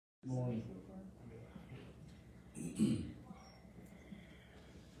Morning. We're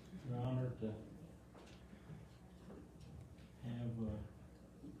honored to have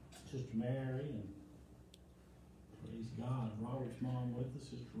Sister Mary and praise God, Robert's mom with us,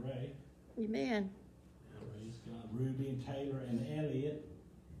 Sister Ray. Amen. Praise God, Ruby and Taylor and Elliot.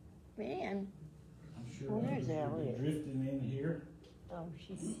 Man. I'm sure Where's others will be Elliot? drifting in here. Oh,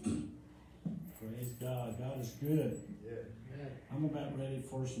 she's. Praise God, God is good. Yeah. I'm about ready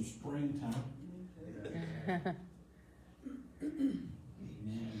for some springtime. Amen.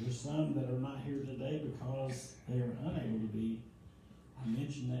 There's some that are not here today because they are unable to be. I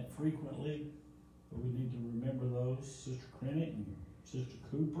mention that frequently, but we need to remember those. Sister Krennick and Sister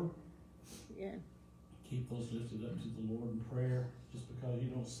Cooper. Yeah. Keep those lifted up to the Lord in prayer. Just because you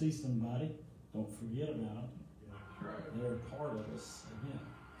don't see somebody, don't forget about them. They're a part of us. Amen.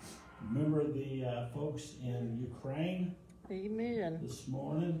 Remember the folks in Ukraine. Amen. This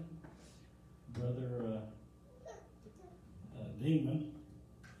morning, Brother Demon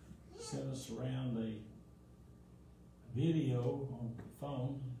sent us around a video on the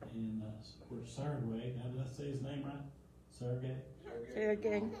phone in Sergey. How did I say his name right? Sergey? Say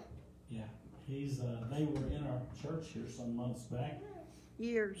again. Yeah. He's they were in our church here some months back.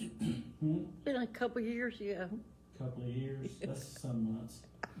 Years. Been a couple years ago. Couple of years. That's some months.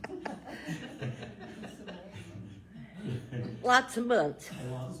 Lots of months.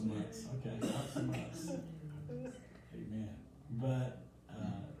 Lots of months. Okay, lots of months. Amen. But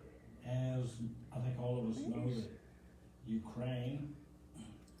as I think all of us know that Ukraine,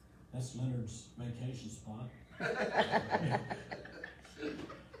 that's Leonard's vacation spot.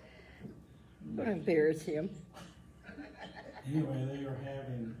 Don't embarrass him. Anyway, they are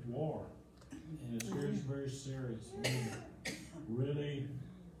having war. And it's very, very serious. We really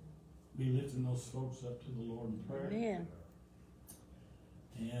be lifting those folks up to the Lord in prayer. Amen.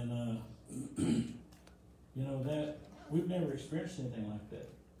 And, you know, that we've never experienced anything like that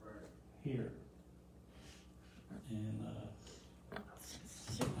here. And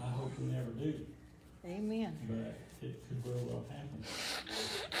I hope we never do. Amen. But it could very well happen.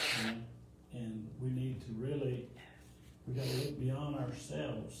 And we need to really, we got to look beyond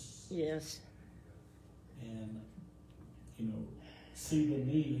ourselves. Yes. And, you know, see the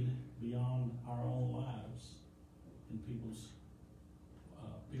need beyond our own lives and people's,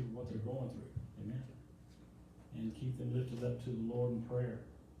 people, what they're going through. Amen. And keep them lifted up to the Lord in prayer.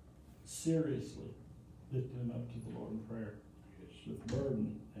 Seriously, lift them up to the Lord in prayer with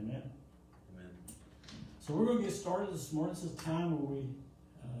burden. Amen. Amen. So we're going to get started this morning. This is a time where we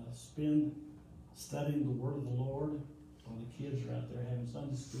spend studying the Word of the Lord. While the kids are out there having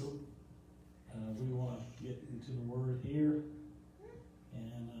Sunday school, we want to get into the Word here.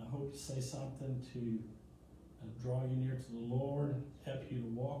 And I hope to say something to draw you near to the Lord, help you to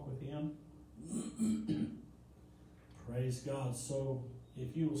walk with Him. Praise God. So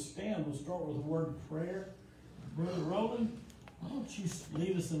if you will stand, we'll start with a word of prayer. Brother Roland, why don't you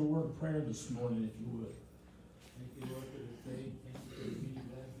lead us in a word of prayer this morning, if you would. Thank you, Lord, for this day. Thank you for the many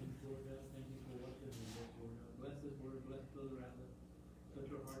blessings, Lord God. Thank you for what this is, Lord God. Bless this word, bless Brother Ratliff.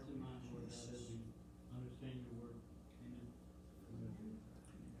 Touch our hearts and minds, Lord God, as we understand your word. Amen.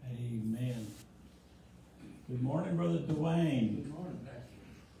 Amen. Good morning, Brother Dwayne. Good morning, Pastor.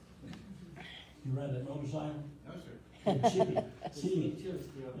 You ride that motorcycle? No, sir. Chitty. Chili.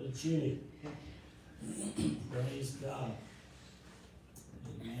 Chitty. Praise God.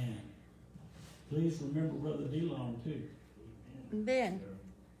 Amen. Please remember Brother DeLong too. Amen.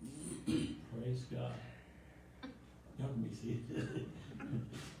 Praise God. Y'all can be seated.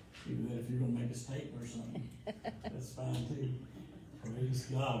 Even if you're going to make a statement or something, that's fine too. Praise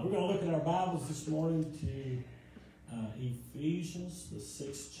God. We're going to look at our Bibles this morning to Ephesians, the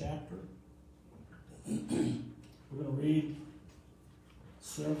 6th chapter. We're going to read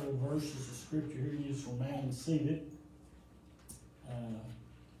several verses of Scripture here. You just remain seated.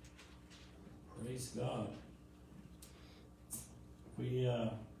 Praise God. We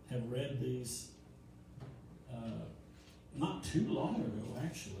have read these not too long ago,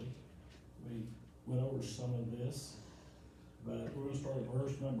 actually. We went over some of this, but we're going to start at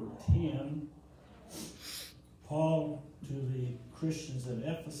verse number 10. Paul to the Christians at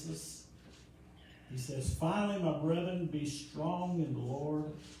Ephesus, he says, "Finally, my brethren, be strong in the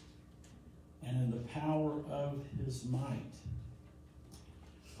Lord and in the power of His might.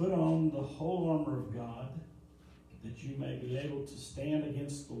 Put on the whole armor of God, that you may be able to stand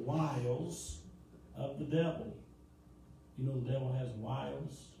against the wiles of the devil." You know the devil has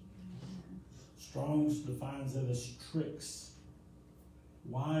wiles. Strong's defines it as tricks.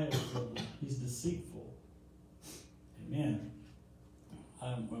 Wiles, he's deceitful. Amen.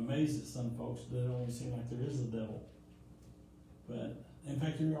 I'm amazed at some folks that only seem like there is a devil. But in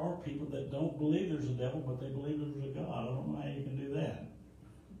fact, there are people that don't believe there's a devil, but they believe there's a God. I don't know how you can do that.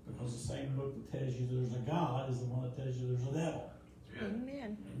 Because the same book that tells you there's a God is the one that tells you there's a devil.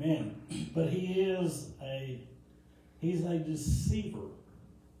 Amen. Amen. But he's a deceiver.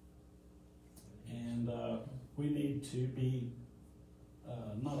 And we need to be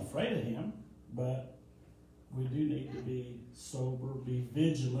not afraid of him, but we do need to be sober, be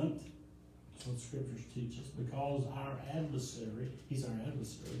vigilant. That's what scriptures teach us, because our adversary, he's our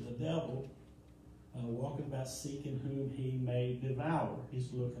adversary, the devil, walking about seeking whom he may devour.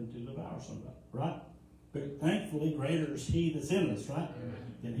 He's looking to devour somebody, right? But thankfully, greater is he that's in us, right,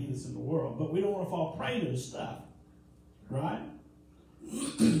 than he that's in the world. But we don't want to fall prey to this stuff, right?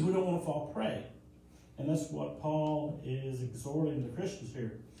 We don't want to fall prey. And that's what Paul is exhorting the Christians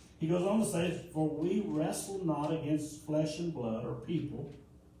here. He goes on to say, for we wrestle not against flesh and blood or people.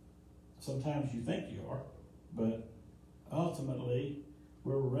 Sometimes you think you are, but ultimately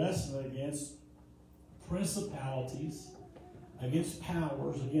we're wrestling against principalities, against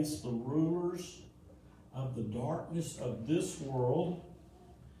powers, against the rulers of the darkness of this world,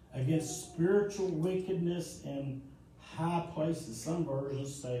 against spiritual wickedness in high places. Some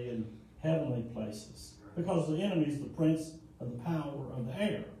versions say in heavenly places, because the enemy is the prince of the power of the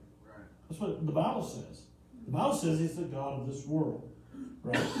air. That's what the Bible says. The Bible says he's the God of this world.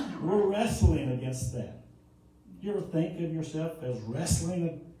 Right? We're wrestling against that. You ever think of yourself as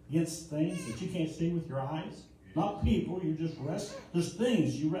wrestling against things that you can't see with your eyes? Not people, you're just wrestling. There's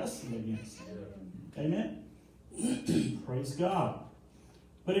things you wrestle against. Amen? Praise God.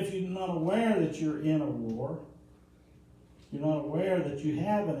 But if you're not aware that you're in a war, you're not aware that you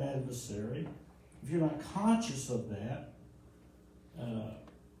have an adversary, if you're not conscious of that,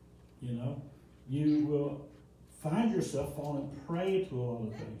 you will find yourself falling prey to a lot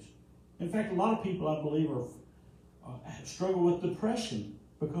of things. In fact, a lot of people, I believe, struggle with depression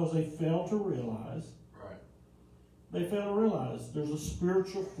because they fail to realize. They fail to realize there's a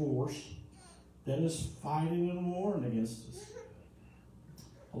spiritual force that is fighting and warring against us.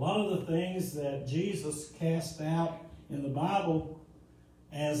 A lot of the things that Jesus cast out in the Bible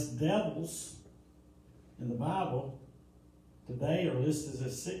as devils in the Bible today are listed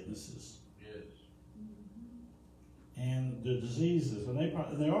as sicknesses. And the diseases, and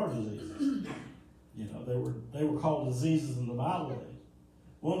they are diseases. They were called diseases in the Bible days.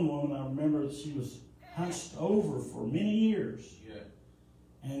 One woman, I remember that she was hunched over for many years.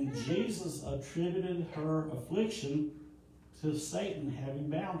 And Jesus attributed her affliction to Satan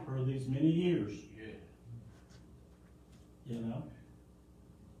having bound her these many years. And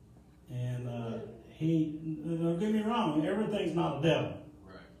don't get me wrong, everything's not a devil.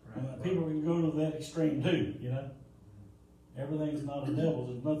 People can go to that extreme too, Everything's not a devil.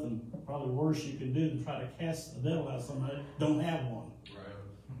 There's nothing probably worse you can do than try to cast the devil out of somebody that don't have one.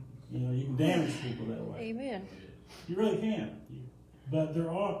 You can damage people that way. Amen. You really can. But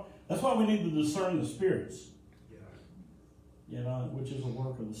that's why we need to discern the spirits. Which is a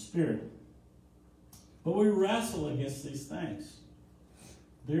work of the Spirit. But we wrestle against these things.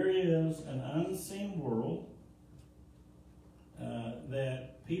 There is an unseen world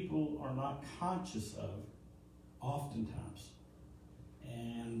that people are not conscious of oftentimes.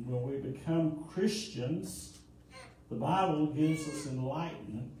 And when we become Christians, the Bible gives us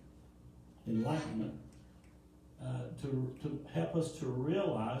enlightenment to help us to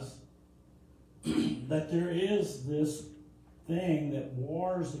realize that there is this thing that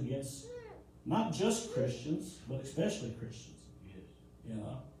wars against not just Christians, but especially Christians.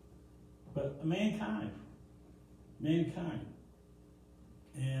 But mankind.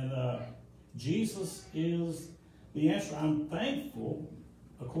 And Jesus is the answer. I'm thankful,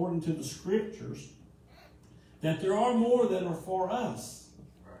 according to the scriptures, that there are more that are for us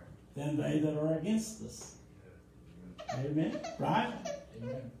than they that are against us. Amen? Right?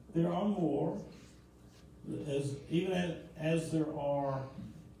 Amen. There are more, even as there are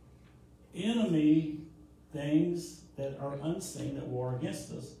enemy things that are unseen that war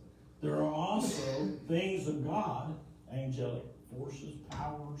against us, there are also things of God, angelic forces,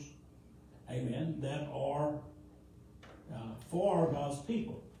 powers, amen, that are for God's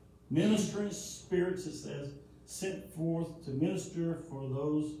people. Ministering spirits, it says, sent forth to minister for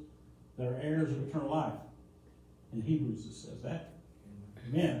those that are heirs of eternal life. In Hebrews it says that.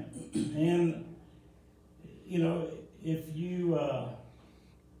 Amen. And, if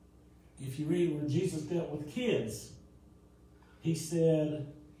you read where Jesus dealt with kids, he said,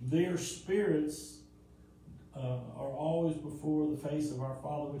 their spirits are always before the face of our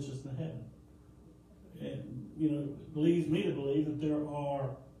Father which is in heaven. And leads me to believe that there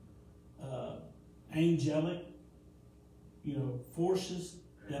are angelic, forces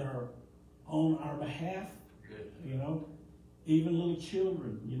that are on our behalf. Even little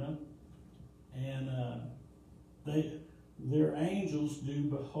children, and their angels do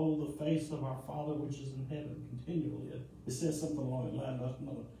behold the face of our Father which is in heaven continually. It says something along that line.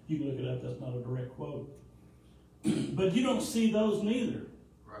 You can look it up. That's not a direct quote. But you don't see those neither,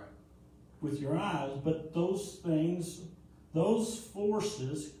 right, with your eyes. But those things, those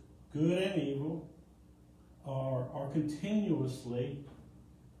forces, good and evil, are continuously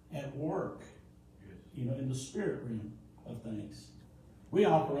at work. Yes. In the spirit realm of things. We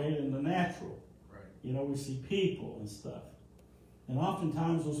operate in the natural. Right. We see people and stuff. And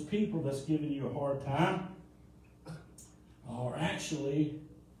oftentimes those people that's giving you a hard time are actually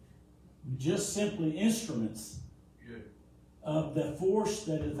just simply instruments of the force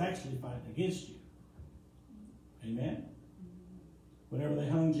that is actually fighting against you. Amen? Whenever they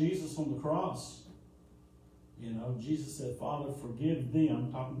hung Jesus on the cross, Jesus said, Father, forgive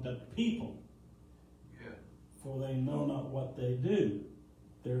them, talking to the people, for they know not what they do.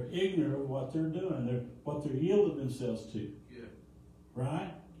 They're ignorant of what they're doing, what they're yielding themselves to. Yeah.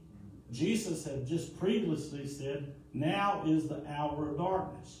 Right? Mm-hmm. Jesus had just previously said, now is the hour of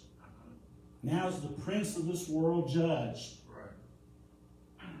darkness. Now is the prince of this world judged. Right.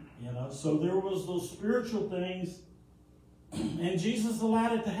 So there was those spiritual things, and Jesus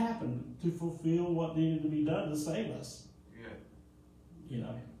allowed it to happen to fulfill what needed to be done to save us.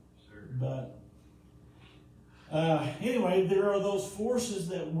 Yeah. Sure. But anyway, there are those forces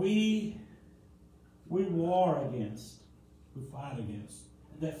that we war against, we fight against,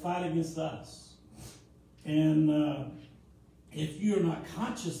 that fight against us. And if you're not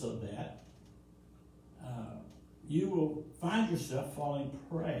conscious of that, you will find yourself falling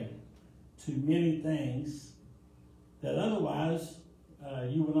prey to many things that otherwise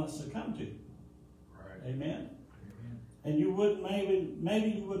you will not succumb to. Right. Amen? Amen. And you would maybe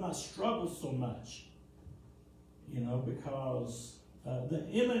you would not struggle so much. Because the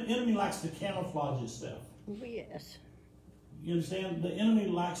enemy likes to camouflage itself. Yes. You understand? The enemy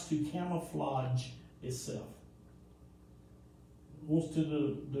likes to camouflage itself. It wants to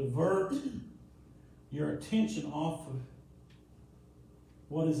divert your attention off of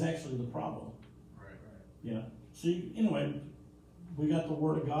what is actually the problem. Right. See, anyway, we got the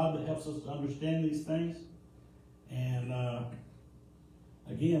Word of God that helps us to understand these things. And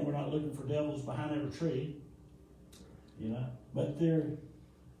again, we're not looking for devils behind every tree. But there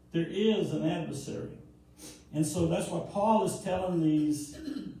is an adversary. And so that's why Paul is telling these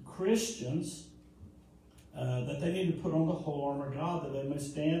Christians that they need to put on the whole armor of God, that they may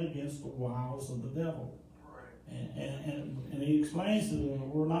stand against the wiles of the devil. Right. And he explains to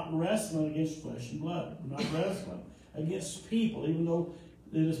them, we're not wrestling against flesh and blood. We're not wrestling against people, even though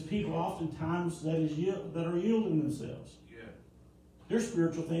it is people oftentimes that are yielding themselves. Yeah. There's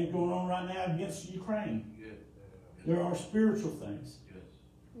spiritual things going on right now against Ukraine. There are spiritual things.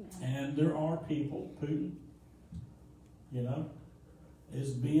 Yes. And there are people, Putin,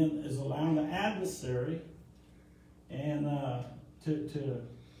 is allowing the adversary and to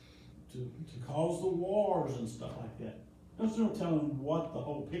cause the wars and stuff like that. Don't tell them what the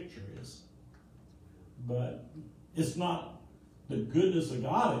whole picture is. But it's not the goodness of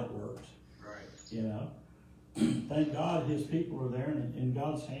God at work. Right. Thank God his people are there, and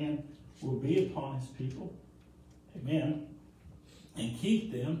God's hand will be upon his people. Amen. And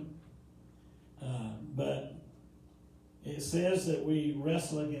keep them. But it says that we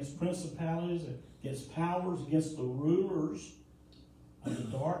wrestle against principalities, against powers, against the rulers of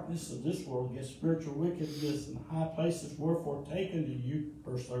the darkness of this world, against spiritual wickedness in high places. Wherefore take unto you,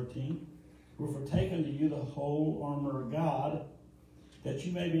 verse 13, wherefore take unto you the whole armor of God, that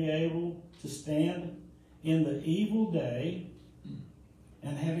you may be able to stand in the evil day,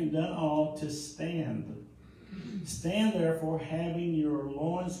 and having done all, to stand. Stand therefore, having your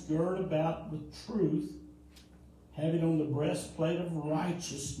loins girt about with truth, having on the breastplate of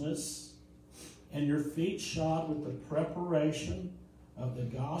righteousness, and your feet shod with the preparation of the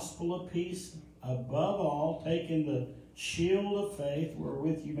gospel of peace. Above all, taking the shield of faith,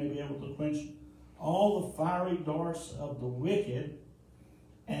 wherewith you may be able to quench all the fiery darts of the wicked,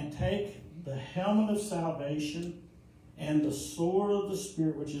 and take the helmet of salvation and the sword of the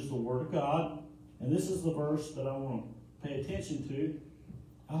Spirit, which is the Word of God. And this is the verse that I want to pay attention to.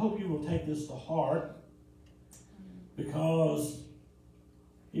 I hope you will take this to heart, because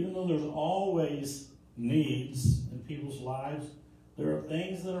even though there's always needs in people's lives, there are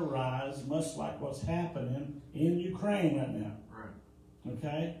things that arise, much like what's happening in Ukraine right now. Right.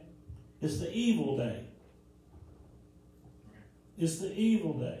 Okay? It's the evil day. It's the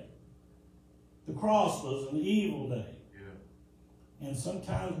evil day. The cross was an evil day. Yeah. And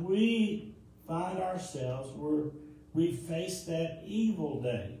sometimes we find ourselves where we face that evil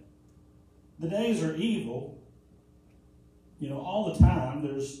day. The days are evil, all the time.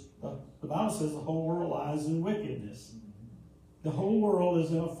 The Bible says the whole world lies in wickedness. The whole world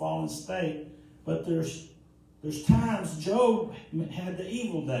is in a fallen state, but there's times Job had the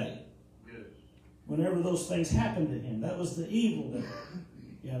evil day. Yes. Whenever those things happened to him, that was the evil day,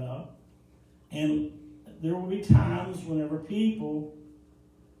 And there will be times whenever people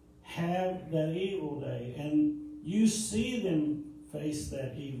have that evil day, and you see them face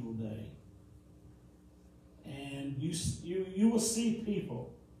that evil day. And you will see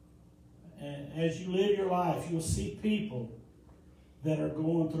people, and as you live your life, you'll see people that are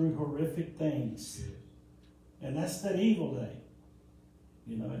going through horrific things. And that's that evil day.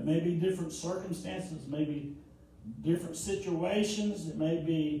 It may be different circumstances, it may be different situations, it may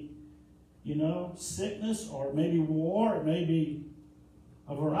be, sickness, or it may be war, it may be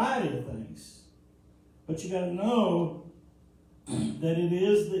a variety of things. But you got to know that it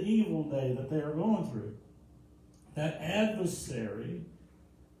is the evil day that they are going through. That adversary,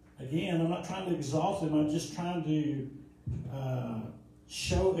 again, I'm not trying to exalt him, I'm just trying to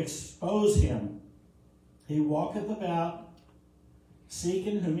expose him. He walketh about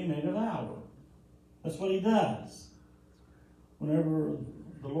seeking whom he may devour. That's what he does. Whenever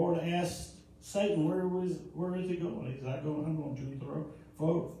the Lord asked Satan, where is he going? He said, I'm going to and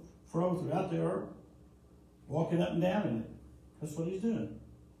fro throughout the earth, walking up and down in it. That's what he's doing.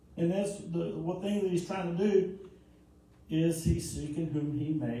 And that's the one thing that he's trying to do is he's seeking whom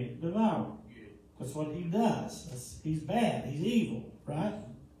he may devour. That's what he does. He's bad. He's evil, right?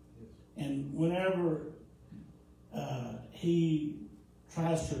 And whenever he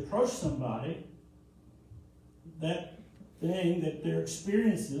tries to approach somebody, that thing that their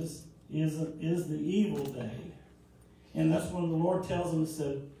experiences is the evil day. And that's when the Lord tells them,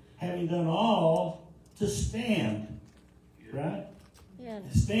 said, having done all, to stand. Right? Yeah.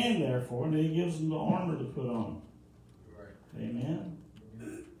 Stand therefore, and then he gives them the armor to put on. Right. Amen?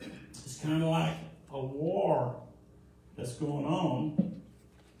 It's kind of like a war that's going on.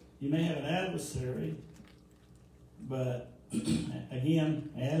 You may have an adversary, but again,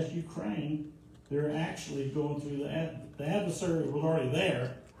 as Ukraine, they're actually going through the adversary was already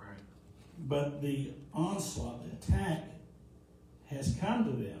there, right. But the onslaught, the attack, has come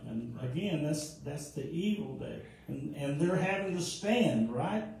to them, and again, that's the evil day, and they're having to stand,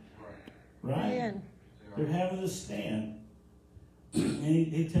 right? Right. Yeah. They're having to stand, and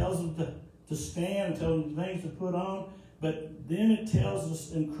he tells them to stand, tells them things to put on. But then it tells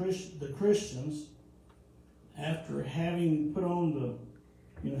us in the Christians, after having put on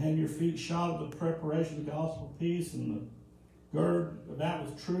have your feet shod with the preparation of the gospel of peace, and the gird about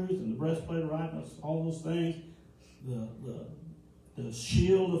with truth, and the breastplate of righteousness, all those things, the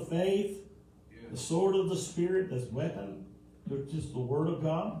shield of faith, the sword of the Spirit, that's weapon, which is the Word of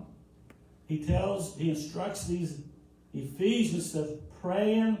God. He instructs these Ephesians to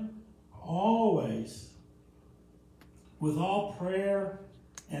praying always with all prayer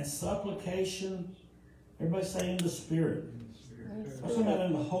and supplication. Everybody say in the Spirit. I'm talking about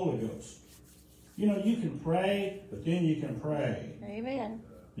in the Holy Ghost. You can pray, but then you can pray. Amen.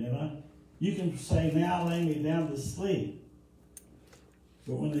 You can say, now lay me down to sleep.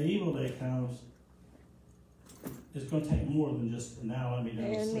 But when the evil day comes, it's going to take more than just now lay me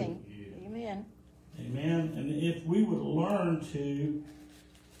down to sleep. Amen. Amen. And if we would learn to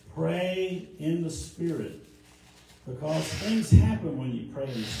pray in the Spirit, because things happen when you pray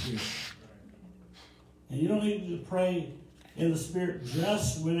in the Spirit. And you don't need to pray in the Spirit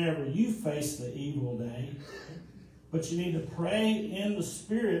just whenever you face the evil day, but you need to pray in the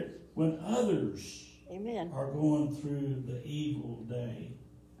Spirit when others are going through the evil day.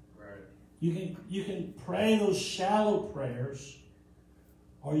 Right. You can pray those shallow prayers,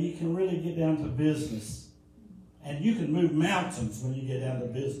 or you can really get down to business. And you can move mountains when you get down to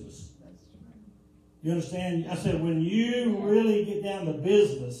business. You understand? I said, when you really get down to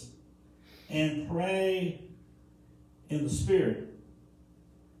business and pray in the Spirit,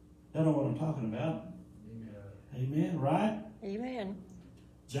 you know what I'm talking about. Amen, right? Amen.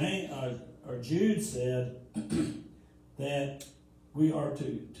 Jude said that we are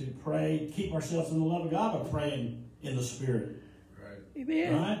to pray, keep ourselves in the love of God by praying in the Spirit. Right.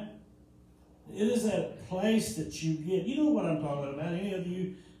 Amen. Right? It is that place that you get. You know what I'm talking about. Any of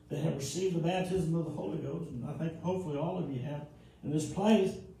you that have received the baptism of the Holy Ghost, and I think hopefully all of you have in this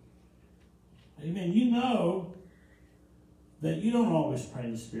place, amen, you know that you don't always pray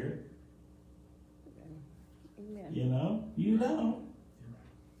in the Spirit. Amen. You know, you don't.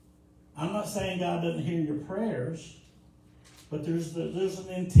 I'm not saying God doesn't hear your prayers, but there's an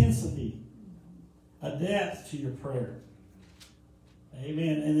intensity, a depth to your prayer.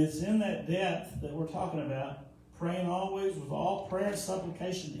 Amen. And it's in that depth that we're talking about, praying always with all prayer and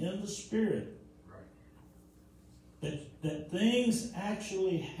supplication in the Spirit. Right. That things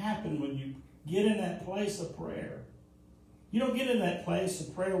actually happen when you get in that place of prayer. You don't get in that place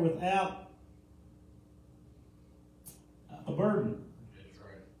of prayer without a burden. That's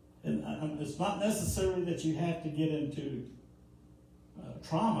right. And it's not necessarily that you have to get into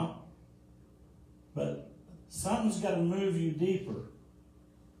trauma, but something's got to move you deeper.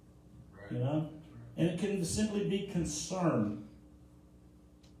 Right. You know? And it can simply be concern.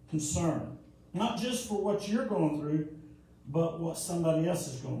 Concern. Not just for what you're going through, but what somebody else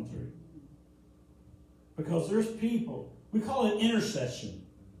is going through. Because there's people, we call it intercession.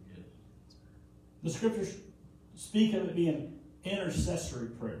 Yes. The scriptures speak of it being intercessory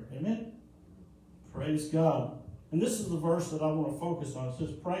prayer. Amen? Praise God. And this is the verse that I want to focus on. It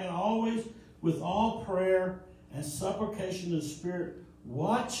says, praying always with all prayer and supplication in the Spirit,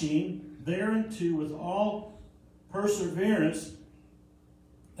 watching thereunto with all perseverance.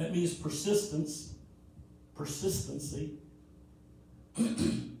 That means persistence, persistency.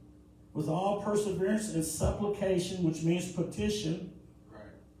 With all perseverance and supplication, which means petition, right,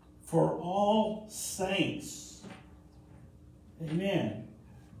 for all saints. Amen.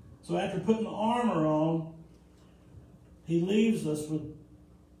 So after putting the armor on, he leaves us with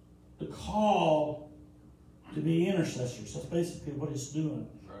the call to be intercessors. That's basically what he's doing.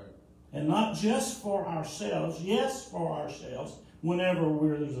 Right. And not just for ourselves. Yes, for ourselves, whenever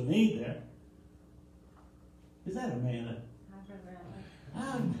there's a need there. Is that Amanda?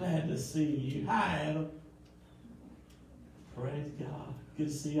 I'm glad to see you. Hi, Adam. Praise God. Good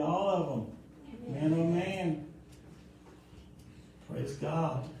to see all of them. Man, oh man. Praise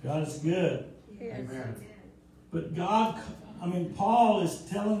God. God is good. Yes. Amen. But Paul is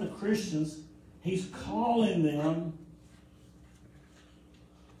telling the Christians, he's calling them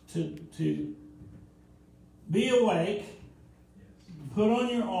to be awake, put on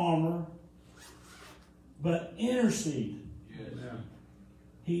your armor, but intercede.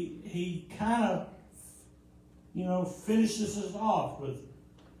 He kind of, finishes us off with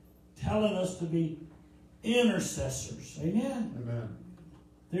telling us to be intercessors. Amen? Amen.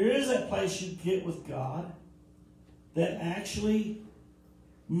 There is that place you get with God that actually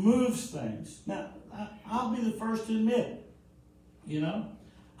moves things. Now, I'll be the first to admit,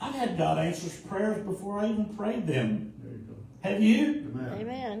 I've had God answer prayers before I even prayed them. There you go. Have you?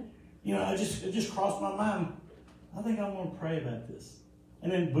 Amen. It just crossed my mind. I think I'm going to pray about this.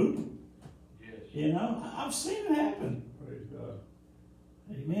 And then boop. Yes. I've seen it happen. Praise God.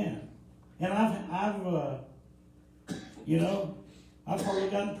 Amen. And I've probably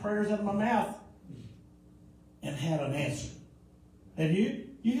gotten prayers out of my mouth and had an answer. Have you?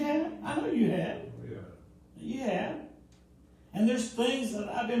 You have? I know you have. Yeah. You have. And there's things that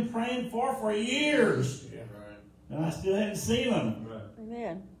I've been praying for years. Yeah. Right. And I still haven't seen them. Right.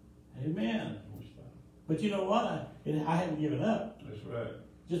 Amen. Amen. But you know what? I haven't given up. That's right.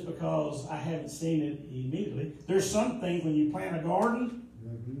 Just because I haven't seen it immediately. There's some things when you plant a garden,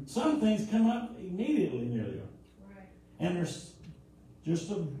 some things come up immediately nearly. Right. And there's just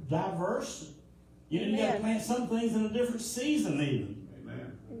a diverse. You got to plant some things in a different season even.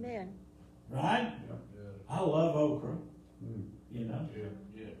 Amen. Amen. Right? Yeah. I love okra. Yeah.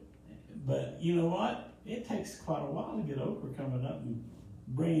 But you know what? It takes quite a while to get okra coming up and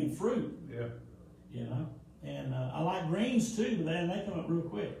bringing fruit. Yeah. And I like greens too, but they come up real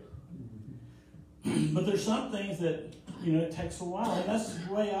quick. But there's some things that, it takes a while. And that's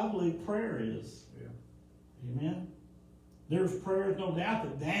the way I believe prayer is. Yeah. Amen. There's prayers, no doubt,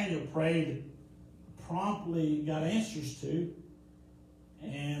 that Daniel prayed, promptly got answers to.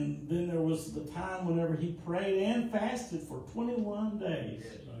 And then there was the time whenever he prayed and fasted for 21 days.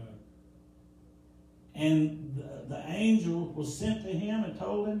 Yes. And the angel was sent to him and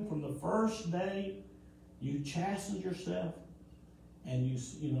told him from the first day you chastened yourself and you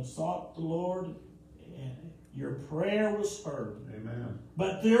sought the Lord and your prayer was heard. Amen.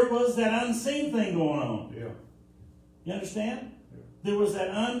 But there was that unseen thing going on. Yeah. You understand? Yeah. There was that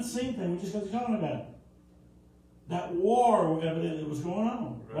unseen thing. We just got to talking about. That war evidently was going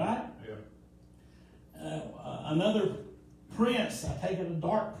on, right? Yeah. Another prince, I take it a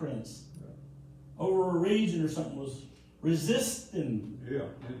dark prince, over a region or something was resisting. Yeah.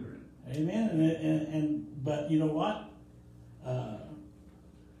 Amen. But you know what?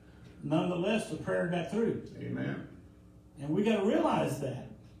 Nonetheless, the prayer got through. Amen. And we got to realize that.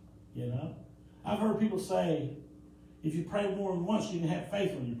 I've heard people say, if you pray more than once, you can have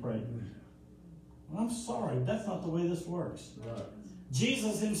faith when you pray. Well, I'm sorry, that's not the way this works. Right.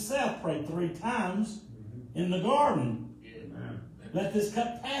 Jesus himself prayed 3 times in the garden. Amen. Let this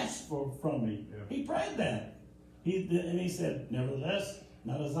cup pass from me. Yeah. He prayed that. And he said, nevertheless,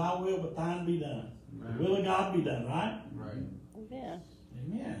 not as I will, but thine be done. Amen. The will of God be done, right? Right. Yeah.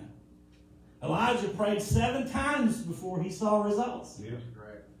 Amen. Elijah prayed 7 times before he saw results. Yes.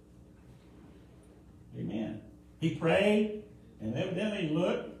 Right. Amen. He prayed, and evidently he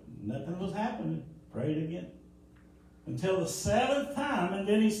looked, nothing was happening. Prayed again. Until the 7th time, and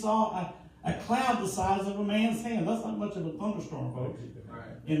then he saw a cloud the size of a man's hand. That's not much of a thunderstorm, folks, Right.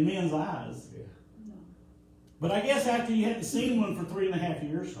 in men's eyes. Yeah. But I guess after you hadn't seen one for 3.5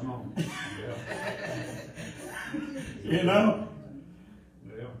 years, Come on. Yeah. you know,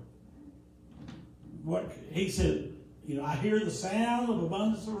 Yeah. what he said, I hear the sound of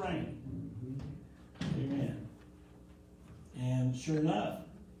abundance of rain. Amen. And sure enough,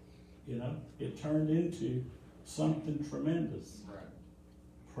 it turned into something tremendous. Right.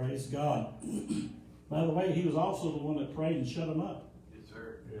 Praise God. By the way, he was also the one that prayed and shut them up. Yes,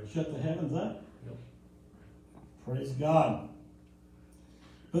 sir. Yes. Shut the heavens up. Yep. Praise God.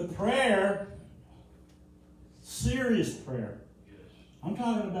 But prayer, serious prayer. Yes. I'm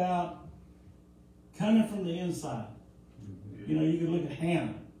talking about coming from the inside. Yeah. You can look at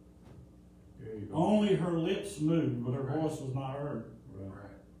Hannah. There you go. Only her lips moved, but her voice was not heard. Right.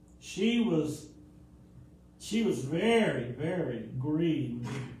 She was very, very grieved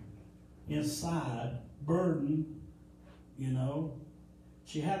inside, burdened,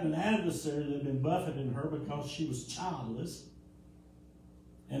 She had an adversary that had been buffeting her because she was childless.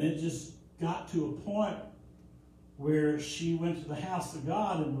 And it just got to a point where she went to the house of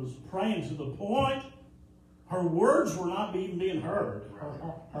God and was praying to the point her words were not even being heard.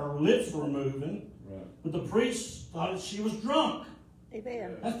 Her lips were moving. Right. But the priest thought that she was drunk.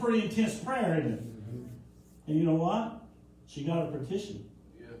 Amen. That's pretty intense prayer, isn't it? Mm-hmm. And you know what? She got a petition.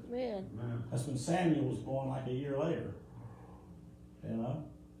 Yeah. Amen. Man. That's when Samuel was born, like a year later.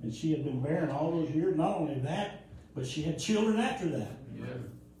 And she had been barren all those years. Not only that, but she had children after that. Yeah.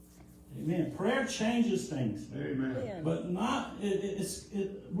 Amen. Prayer changes things. Amen. Amen. But not,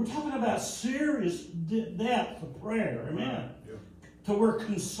 we're talking about serious depth of prayer. Amen. Yeah. To where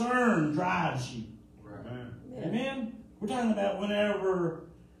concern drives you. Right. Man. Amen. We're talking about whenever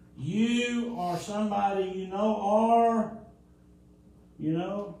you or somebody or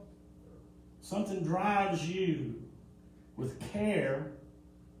something drives you with care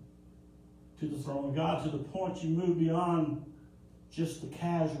to the throne of God to the point you move beyond just the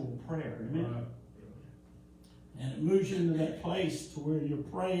casual prayer. Amen. Right. And it moves you into that place to where you're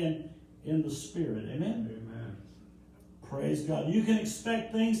praying in the Spirit. Amen. Amen. Praise God. You can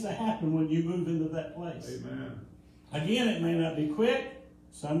expect things to happen when you move into that place. Amen. Again, it may not be quick.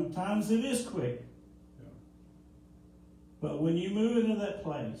 Sometimes it is quick. Yeah. But when you move into that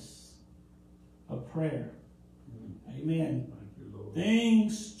place of prayer, amen, Thank you, Lord.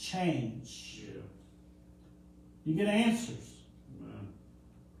 things change. Yeah. You get answers. Amen.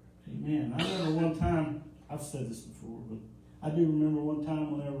 Amen. I remember one time, I've said this before, but I do remember one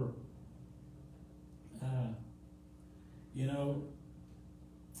time whenever,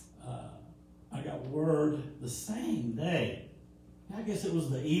 I got word the same day. I guess it was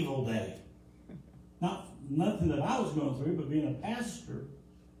the evil day. Nothing that I was going through, but being a pastor,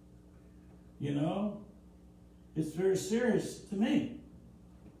 it's very serious to me.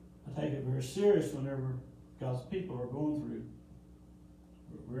 I take it very serious whenever God's people are going through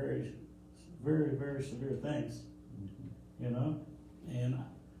very, very, very severe things, And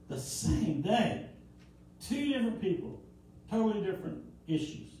the same day, 2 different people, totally different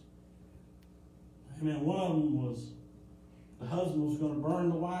issues. One of them was the husband was going to burn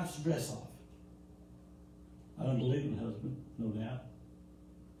the wife's dress off. I don't believe in the husband, no doubt.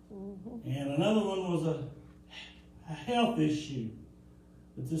 Mm-hmm. And another one was a health issue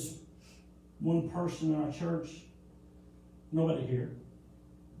that this one person in our church, nobody here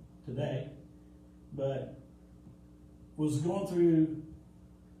today, but was going through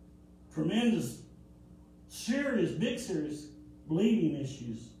tremendous, big serious bleeding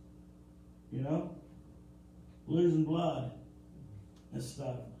issues, losing blood and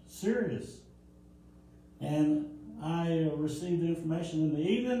stuff, serious. And I received the information in the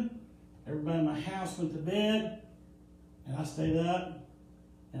evening. Everybody in my house went to bed, and I stayed up,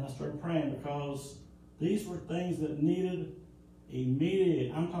 and I started praying because these were things that needed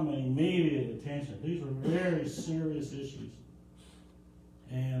immediate attention. These were very serious issues.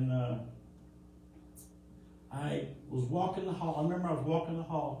 And I was walking the hall. I remember I was walking the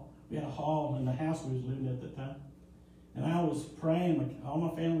hall. We had a hall in the house we was living at that time. And I was praying. All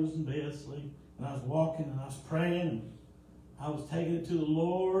my family was in bed asleep. And I was walking and I was praying. And I was taking it to the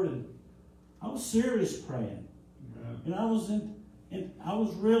Lord. And I was serious praying. And I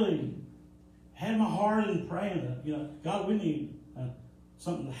was really, had my heart in praying. God, we need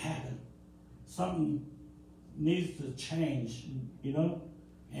something to happen. Something needs to change,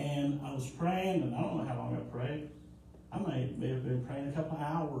 And I was praying, and I don't know how long I prayed. I may have been praying a couple of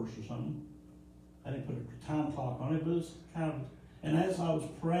hours or something. I didn't put a time clock on it, but it was kind of. And as I was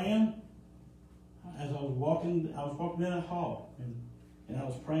praying, as I was walking in a hall, and I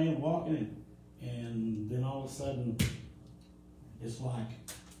was praying, walking, and then all of a sudden, it's like,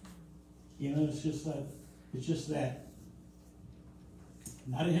 it's just that.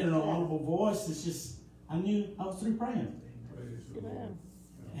 I didn't hear an audible voice. It's just, I knew I was through praying.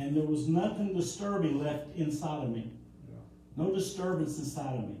 And there was nothing disturbing left inside of me. No disturbance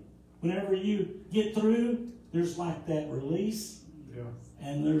inside of me. Whenever you get through, there's like that release.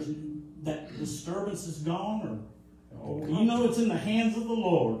 And there's that disturbance is gone. Or it's in the hands of the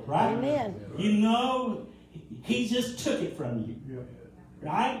Lord, right? Amen. He just took it from you.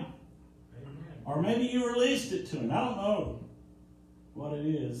 Right? Or maybe you released it to him. I don't know what it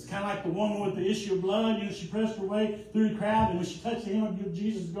is. It's kind of like the woman with the issue of blood. She pressed her way through the crowd, and when she touched the hem of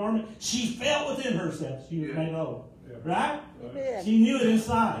Jesus' garment, she felt within herself she was made whole. Right? Amen. She knew it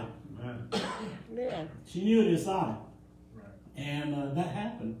inside. Amen. She knew it inside. And that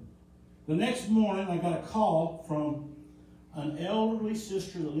happened. The next morning, I got a call from an elderly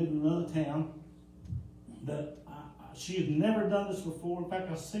sister that lived in another town. That she had never done this before. In fact,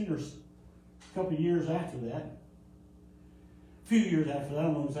 I seen her a couple of years after that. A few years after that, I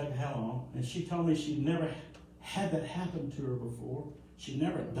don't know exactly how long. And she told me she'd never had that happen to her before. She'd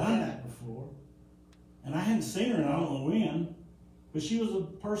never done that before. And I hadn't seen her in I don't know when. But she was a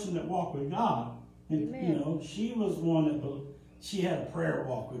person that walked with God. And, Amen. She was one that, she had a prayer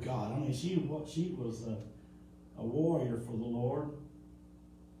walk with God. I mean, she was a warrior for the Lord.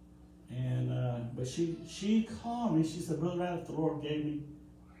 And, but she called me. She said, Brother Ratliff, the Lord gave me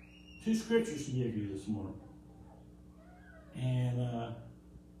 2 scriptures to give you this morning. And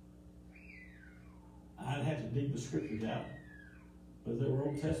I'd have to dig the scriptures out. But they were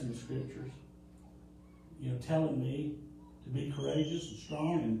Old Testament scriptures, telling me to be courageous and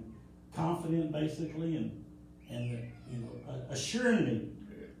strong and confident, basically, and assuring me.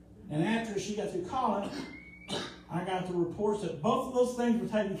 And after she got through calling, I got the reports that both of those things were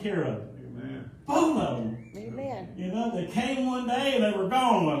taken care of. Amen. Both of them. Amen. They came one day and they were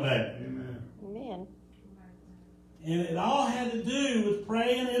gone one day. Amen. Amen. And it all had to do with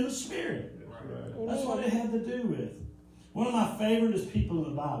praying in the Spirit. That's right. That's what it had to do with. One of my favorite is people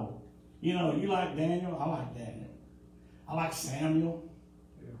in the Bible. You like Daniel? I like Daniel. I like Samuel.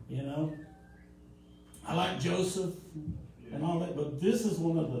 I like Joseph and all that. But this is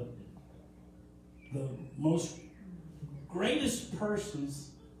one of the most greatest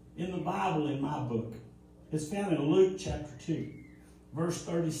persons in the Bible in my book. It's found in Luke chapter 2, verse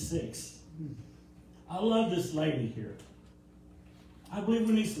 36. I love this lady here. I believe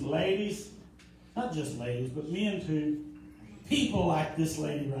we need some ladies, not just ladies, but men too, people like this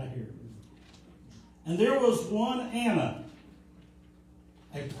lady right here. And there was one Anna,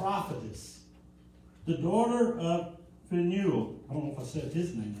 a prophetess, the daughter of Phanuel. I don't know if I said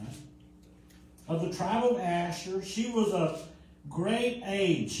his name right. Of the tribe of Asher. She was of great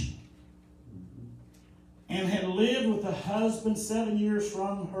age and had lived with a husband 7 years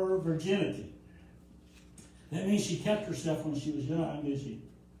from her virginity. That means she kept herself when she was young, did she?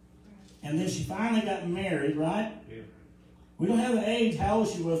 And then she finally got married, right? Yeah. We don't have the age, how old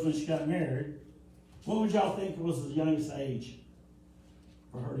she was when she got married. What would y'all think was the youngest age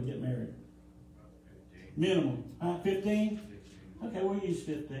for her to get married? Minimum. 15? Okay, we'll use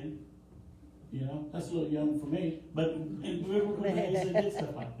 15. That's a little young for me. But in biblical days, they did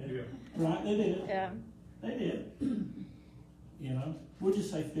stuff like that. Yeah. Right? They did. Yeah. They did. We'll just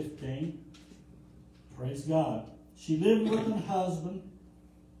say 15. Praise God. She lived with her husband.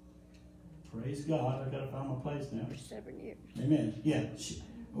 Praise God. I've got to find my place now. For 7 years. Amen. Yeah.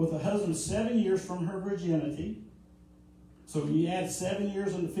 With a husband 7 years from her virginity. So you add 7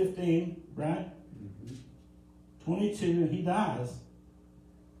 years into 15, right? 22, and he dies.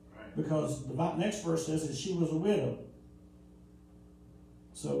 Because the next verse says that she was a widow.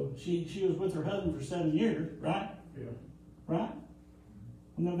 So she was with her husband for 7 years, right? Yeah. Right?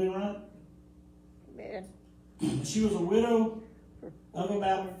 Wouldn't that be right? Amen. She was a widow of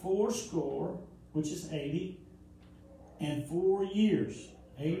about 80, which is 80, and 4 years.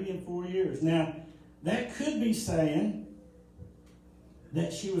 80 and 4 years. Now, that could be saying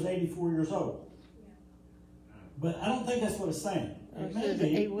that she was 84 years old. But I don't think that's what it's saying. Oh, It it may says be,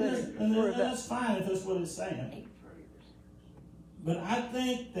 he would and for about that's fine if that's what it's saying. 8 years. But I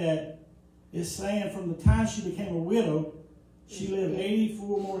think that it's saying from the time she became a widow, she lived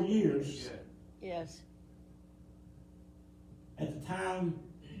 84 more years Yes. at the time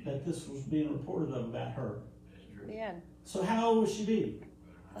that this was being reported of about her. Yeah. So how old would she be?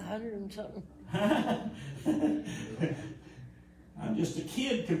 100 and something. I'm just a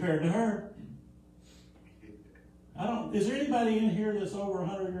kid compared to her. Is there anybody in here that's over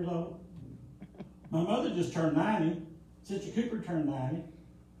 100 years old? My mother just turned 90. Sister Cooper turned 90.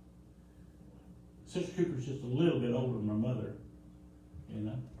 Sister Cooper's just a little bit older than my mother. You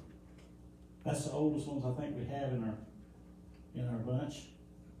know? That's the oldest ones I think we have in our bunch.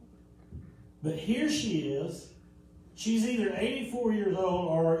 But here she is. She's either 84 years old,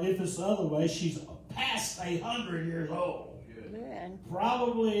 or if it's the other way, she's past 100 years old. Man.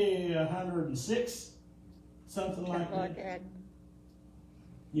 Probably 106, something like that.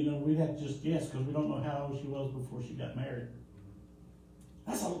 You know, we'd have to just guess because we don't know how old she was before she got married.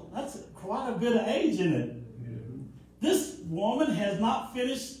 That's quite a good age, isn't it? Yeah. This woman has not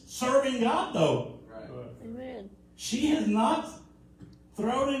finished serving God, though. Right. Amen. She has not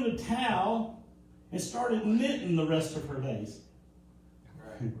thrown in the towel and started knitting the rest of her days.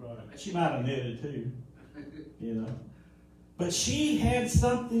 Right. She might have knitted too, you know. But she had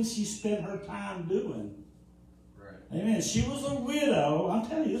something she spent her time doing. Right. Amen. She was a widow. I'm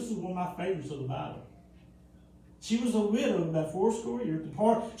telling you, this is one of my favorites of the Bible. She was a widow about 80 years.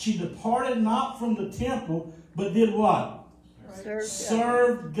 She departed not from the temple, but did what?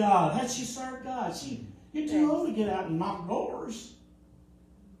 Served God. How'd she serve God? You're too old to get out and knock doors.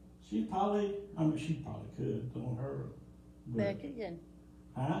 She probably could. Don't hurt her. Back again.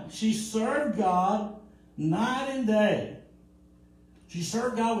 She served God night and day. She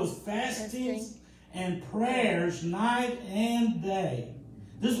served God with fastings and prayers night and day.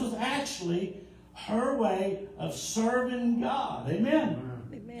 This was actually her way of serving God. Amen.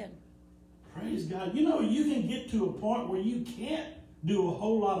 Amen. Praise God. You know, you can get to a point where you can't do a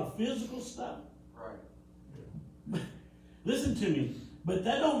whole lot of physical stuff. Right. Listen to me. But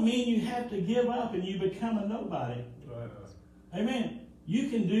that don't mean you have to give up and you become a nobody. Right. Amen. You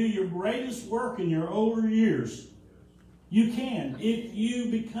can do your greatest work in your older years. You can if you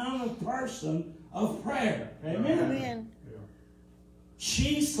become a person of prayer. Amen. Amen. Yeah.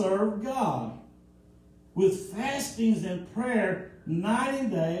 She served God with fastings and prayer night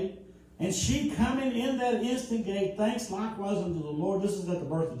and day, and she coming in that instant gave thanks likewise unto the Lord. This is at the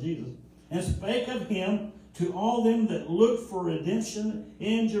birth of Jesus. And spake of him to all them that looked for redemption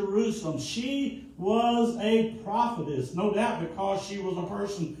in Jerusalem. She was a prophetess, no doubt because she was a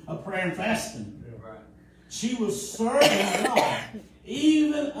person of prayer and fasting. Yeah. Right. She was serving God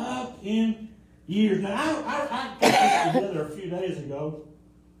even up in years. Now, I got this together a few days ago,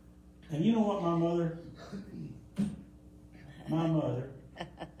 and you know what my mother,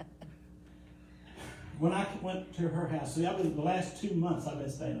 when I went to her house, see, the last 2 months I've been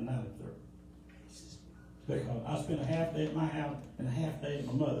staying the night up there. Because I spent a half day at my house and a half day at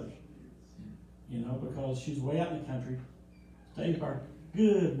my mother's. You know, because she's way out in the country. Stays by her.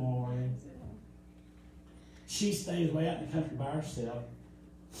 Good morning. She stays way out in the country by herself.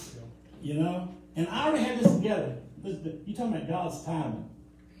 You know? And I already had this together. You're talking about God's timing.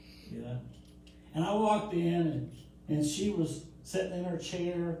 You know? And I walked in and she was sitting in her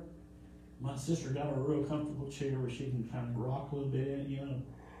chair. My sister got her a real comfortable chair where she can kind of rock a little bit, you know.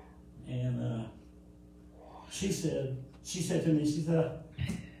 And she said to me, she said,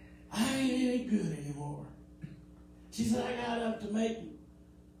 I ain't any good anymore. She said, I got up to make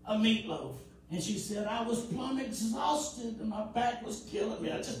a meatloaf. And she said, I was plumb exhausted and my back was killing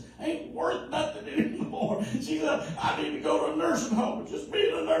me. I just ain't worth nothing anymore. She said, I need to go to a nursing home. Just be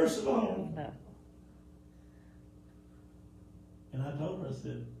in a nursing home. And I told her, I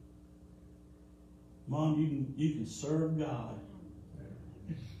said, Mom, you can serve God.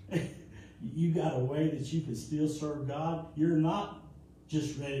 You got a way that you can still serve God. You're not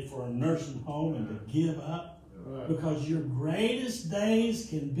just ready for a nursing home and to give up. Because your greatest days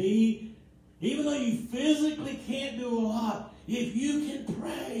can be, even though you physically can't do a lot, if you can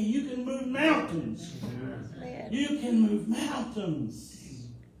pray, you can move mountains. You can move mountains.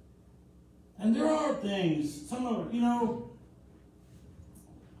 And there are things, some of, you know,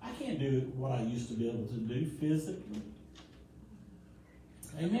 I can't do what I used to be able to do physically.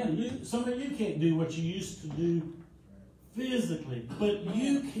 Amen. Some of you can't do what you used to do physically, but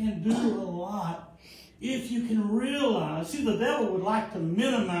you can do a lot if you can realize. See, the devil would like to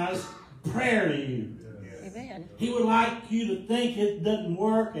minimize prayer to you. Amen. He would like you to think it doesn't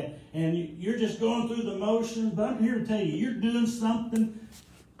work and you're just going through the motions. But I'm here to tell you, you're doing something,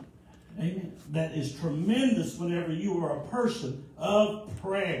 amen, that is tremendous whenever you are a person of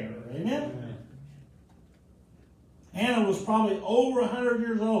prayer. Amen? Amen. Hannah was probably over 100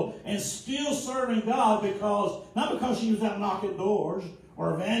 years old and still serving God not because she was out knocking doors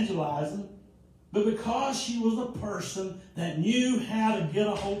or evangelizing, but because she was a person that knew how to get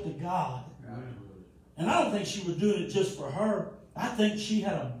a hold of God. And I don't think she was doing it just for her. I think she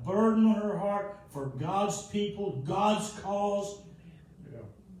had a burden on her heart for God's people, God's cause. Yeah.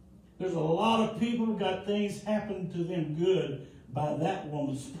 There's a lot of people who got things happen to them good by that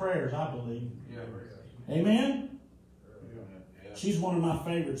woman's prayers, I believe. Yeah. Amen? Yeah. She's one of my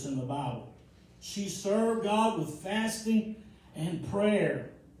favorites in the Bible. She served God with fasting and prayer,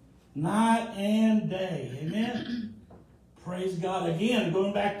 night and day. Amen? Praise God. Again,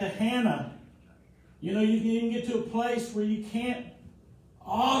 going back to Hannah. You know, you can even get to a place where you can't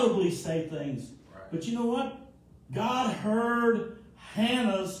audibly say things. Right. But you know what? God heard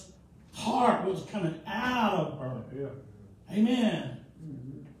Hannah's heart, what was coming out of her. Yeah. Amen.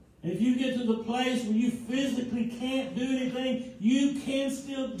 Mm-hmm. If you get to the place where you physically can't do anything, you can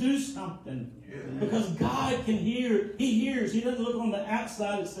still do something. Yeah. Because God can hear. He hears. He doesn't look on the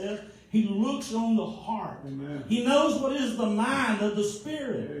outside, it says. He looks on the heart. Amen. He knows what is the mind of the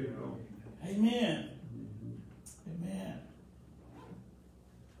Spirit. There you go. Amen. Amen.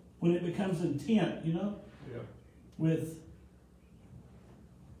 When it becomes intent, you know, yeah, with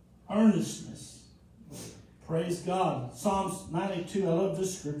earnestness. Praise God. Psalms 92, I love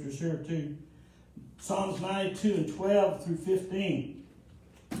this scriptures here too. Psalms 92 and 12 through 15.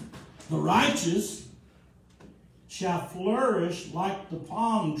 The righteous shall flourish like the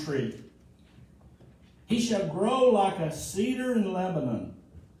palm tree. He shall grow like a cedar in Lebanon.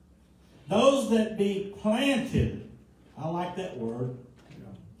 Those that be planted, I like that word.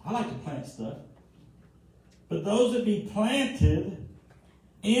 I like to plant stuff. But those that be planted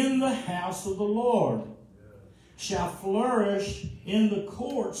in the house of the Lord shall flourish in the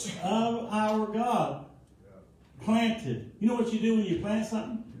courts of our God. Planted. You know what you do when you plant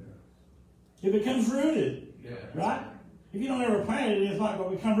something? It becomes rooted. Right? If you don't ever plant it, it's not going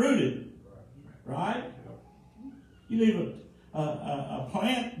to become rooted. Right? You leave a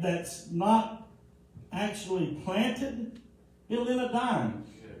plant that's not actually planted, it'll end up dying.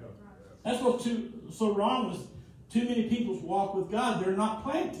 That's what's so wrong with too many people's walk with God. They're not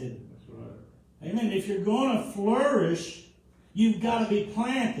planted. Amen. If you're going to flourish, you've got to be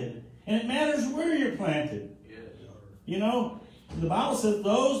planted. And it matters where you're planted. You know, the Bible says,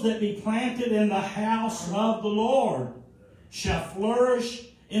 those that be planted in the house of the Lord shall flourish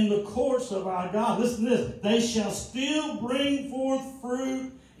in the courts of our God. Listen to this. They shall still bring forth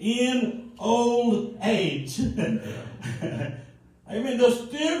fruit in old age. Amen. They're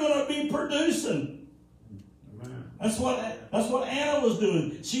still going to be producing. That's what Anna was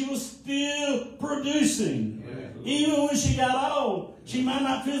doing. She was still producing. Even when she got old. She might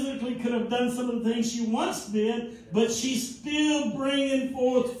not physically could have done some of the things she once did, but she's still bringing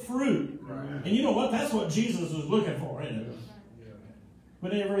forth fruit. And you know what? That's what Jesus was looking for, isn't it?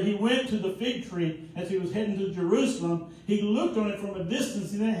 Whenever he went to the fig tree as he was heading to Jerusalem, he looked on it from a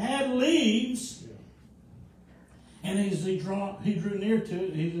distance and it had leaves. And as he drew near to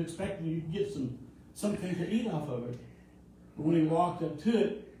it, he was expecting to get something to eat off of it. But when he walked up to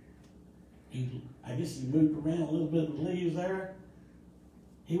it, I guess he moved around a little bit of the leaves there.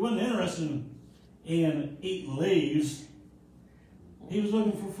 He wasn't interested in eating leaves. He was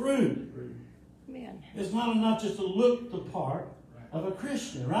looking for fruit. Man. It's not enough just to look the part of a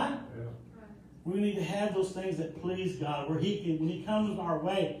Christian, right? Yeah. We need to have those things that please God, where he can, when he comes our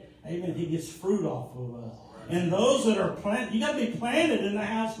way, amen, he gets fruit off of us. And those that are planted, you got to be planted in the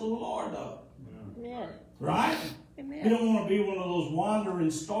house of the Lord, though. Yeah. Right? Amen. You don't want to be one of those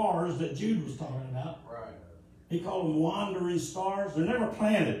wandering stars that Jude was talking about. Right. He called them wandering stars. They're never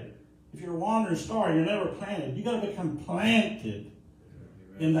planted. If you're a wandering star, you're never planted. You got to become planted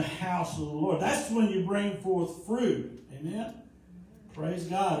in the house of the Lord. That's when you bring forth fruit. Amen. Praise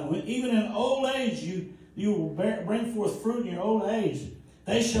God. Even in old age, you will bring forth fruit in your old age.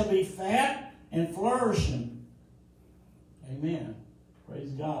 They shall be fat and flourishing. Amen.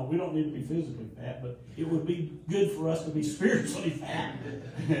 Praise God. We don't need to be physically fat, but it would be good for us to be spiritually fat.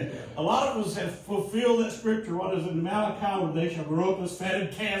 A lot of us have fulfilled that scripture. What is it in Malachi? Where they shall grow up as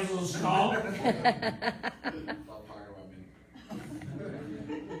fatted calves of the stall.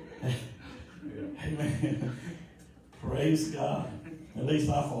 Amen. Praise God. At least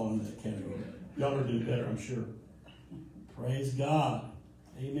I fall in that category. Y'all will do better, I'm sure. Praise God.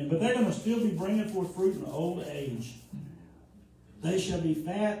 Amen. But they're going to still be bringing forth fruit in old age. They shall be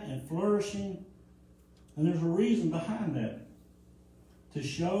fat and flourishing. And there's a reason behind that. To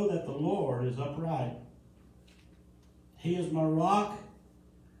show that the Lord is upright. He is my rock,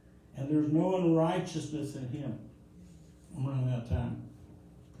 and there's no unrighteousness in him. I'm running out of time.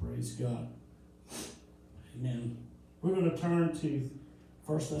 Praise God. Amen. We're going to turn to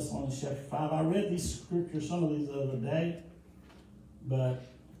 1 Thessalonians chapter 5. I read these scriptures, some of these the other day, but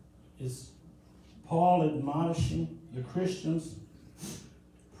it's Paul admonishing the Christians.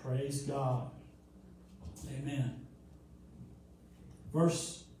 Praise God. Amen.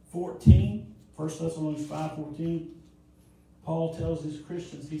 Verse 14, 1 Thessalonians 5:14, Paul tells his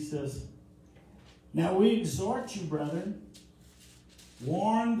Christians, he says, now we exhort you, brethren,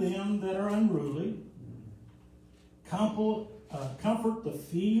 warn them that are unruly, comfort the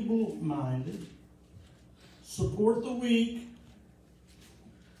feeble-minded, support the weak,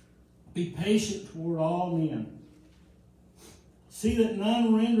 be patient toward all men. See that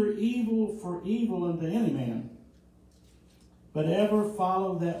none render evil for evil unto any man, but ever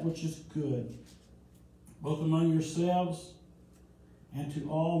follow that which is good, both among yourselves and to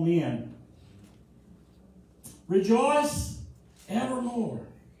all men. Rejoice evermore.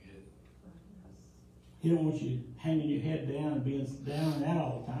 He don't want you hanging your head down and being down and out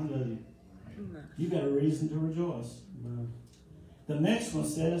all the time, does he? You got a reason to rejoice. The next one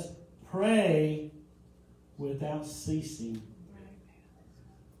says, pray without ceasing.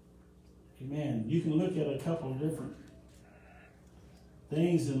 Amen. You can look at a couple of different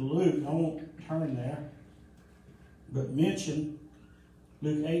things in Luke. I won't turn there. But mention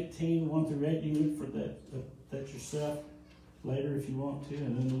Luke 18, 1 through 8. You can look for that yourself later if you want to.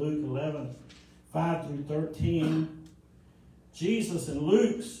 And then Luke 11, 5 through 13. Jesus in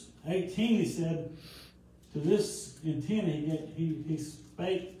Luke's 18, he said, to this intent, he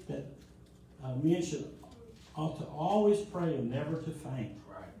spake that men ought to always pray and never to faint.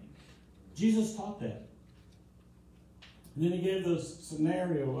 Right. Jesus taught that. And then he gave the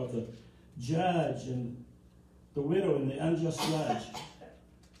scenario of the judge and the widow and the unjust judge.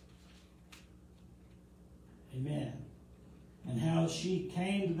 Amen. And how she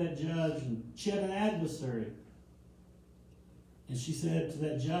came to that judge and she had an adversary. And she said to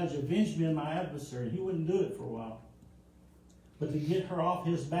that judge, avenge me on my adversary. He wouldn't do it for a while. But to get her off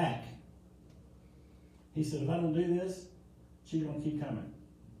his back, he said, if I don't do this, she's going to keep coming.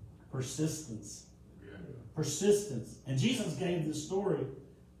 Persistence. Yeah. Persistence. And Jesus gave this story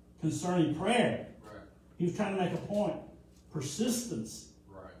concerning prayer. Right. He was trying to make a point. Persistence.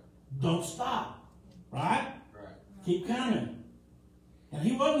 Right. Don't stop. Right? Right. Keep coming. And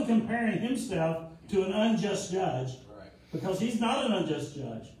he wasn't comparing himself to an unjust judge. Right. Because he's not an unjust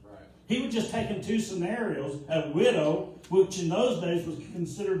judge. Right. He was just taking two scenarios. A widow, which in those days was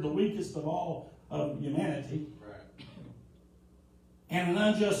considered the weakest of all of humanity. Right. And an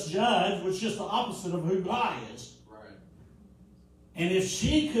unjust judge, which is just the opposite of who God is. Right. And if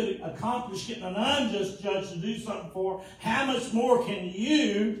she could accomplish getting an unjust judge to do something for her, how much more can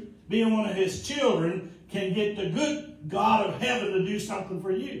you, being one of his children, can get the good God of heaven to do something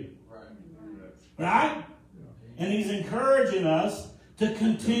for you? Right. Right? And he's encouraging us to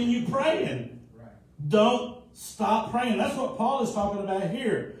continue praying. Right. Don't stop praying. That's what Paul is talking about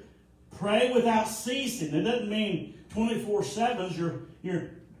here. Pray without ceasing. It doesn't mean 24/7 you're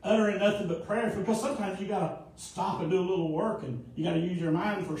uttering nothing but prayers, because sometimes you got to stop and do a little work, and you got to use your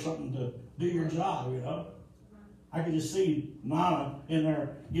mind for something to do your job, you know. I could just see Mama in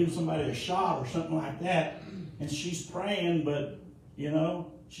there giving somebody a shot or something like that, and she's praying, but, you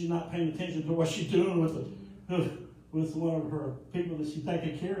know, she's not paying attention to what she's doing with one of her people that she's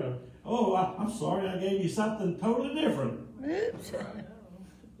taking care of. Oh, I'm sorry, I gave you something totally different. Oops.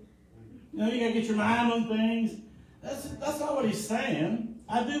 You know, you got to get your mind on things. That's not what he's saying.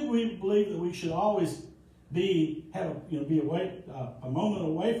 I do believe that we should always be away, a moment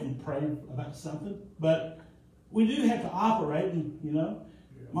away from praying about something. But we do have to operate, and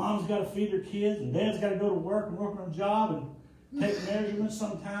mom's got to feed her kids, and dad's got to go to work and work on a job and take measurements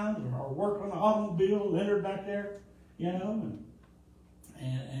sometimes, or work on an automobile, Leonard back there, and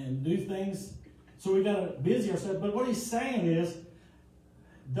do things. So we got to busy ourselves. But what he's saying is,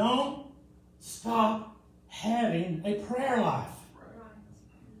 don't stop having a prayer life.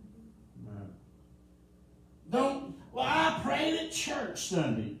 Right. Don't, well, I prayed at church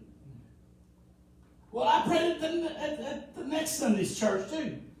Sunday. Well, I prayed at the next Sunday's church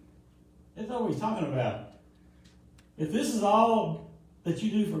too. That's not what he's talking about. If this is all that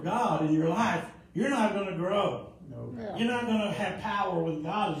you do for God in your life, you're not going to grow. No. Yeah. You're not going to have power with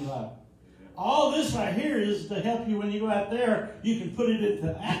God in your life. all this right here is to help you when you go out there, you can put it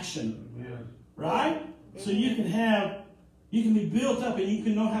into action. Right? So you can be built up and you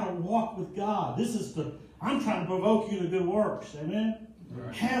can know how to walk with God. I'm trying to provoke you to good works. Amen?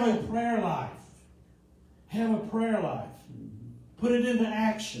 Right. Have a prayer life. Have a prayer life. Put it into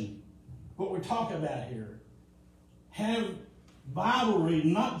action. What we're talking about here. Have Bible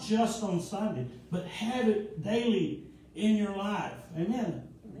reading, not just on Sunday, but have it daily in your life. Amen.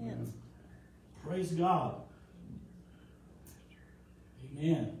 Amen. Praise God.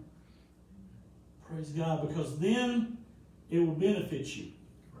 Amen. Praise God, because then it will benefit you.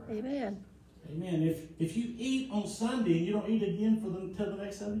 Amen. Amen. If you eat on Sunday and you don't eat again until the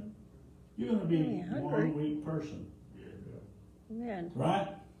next Sunday, you're going to be a one-week person. Amen. Right?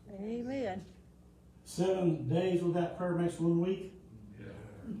 Amen. 7 days without prayer makes 1 week. Yeah.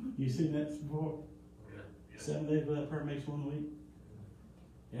 You seen that before? Yeah. 7 days without prayer makes 1 week.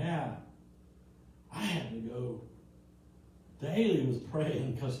 Yeah. I had to go daily with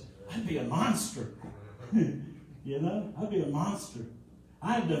praying because I'd be a monster. You know, I'd be a monster.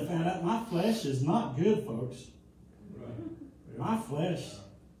 I had to find out my flesh is not good, folks. Right. My flesh.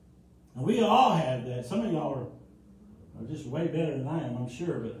 And we all have that. Some of y'all are just way better than I am, I'm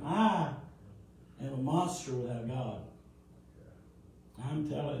sure. But I am a monster without God. I'm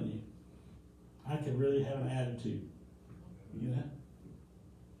telling you. I could really have an attitude. You know?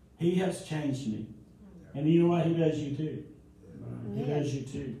 He has changed me. And you know what? He does you too. He does you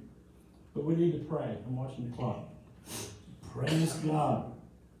too. But we need to pray. I'm watching the clock. Praise God.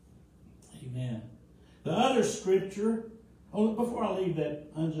 Amen. The other scripture, before I leave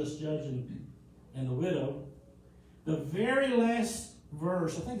that unjust judge and the widow, the very last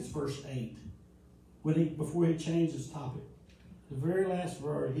verse, I think it's verse 8, before he changed his topic. The very last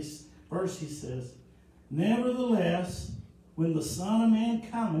verse, he says, nevertheless, when the Son of Man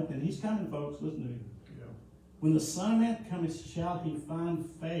cometh, and he's coming, folks, listen to me. Yeah. When the Son of Man cometh, shall he find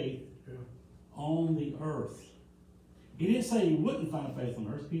faith on the earth? He didn't say he wouldn't find faith on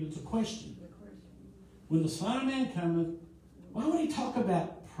earth. It's a question. When the Son of Man cometh, why would he talk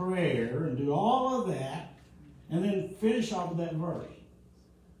about prayer and do all of that and then finish off with that verse?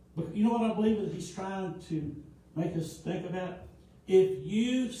 But you know what I believe that he's trying to make us think about? If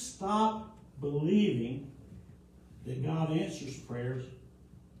you stop believing that God answers prayers,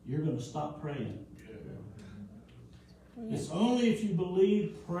 you're going to stop praying. Yeah. It's only if you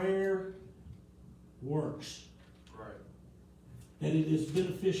believe prayer works. Right. That it is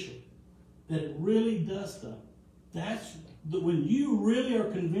beneficial. That it really does stuff. When you really are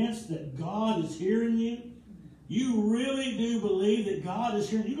convinced that God is hearing you, you really do believe that God is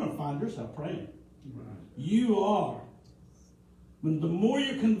hearing you, you're going to find yourself praying. Right. You are. When the more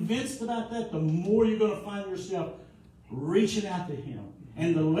you're convinced about that, the more you're going to find yourself reaching out to Him.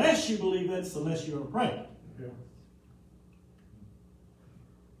 And the less you believe that, the less you're going to pray. Yeah.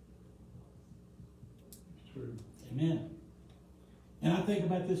 It's true. Amen. And I think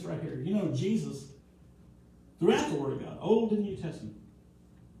about this right here. You know, Jesus, throughout the Word of God, Old and New Testament,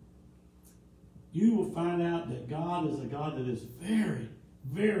 you will find out that God is a God that is very,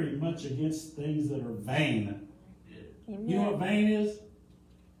 very much against things that are vain. Amen. You know what vain is?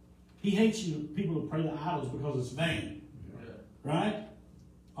 He hates you, people who pray to idols because it's vain. Yeah. Right?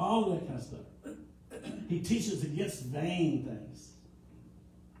 All that kind of stuff. He teaches against vain things.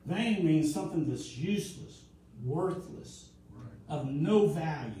 Vain means something that's useless, worthless, of no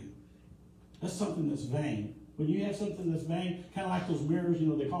value. That's something that's vain. When you have something that's vain, kind of like those mirrors, you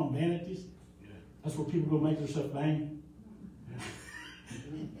know, they call them vanities. Yeah. That's where people go make themselves vain.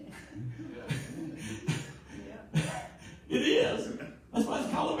 It is. That's why it's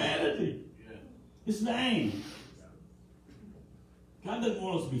called a vanity. Yeah. It's vain. God doesn't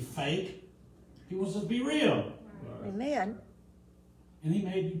want us to be fake. He wants us to be real. Amen. And He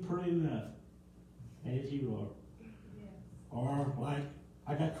made you pretty enough as you are. Or like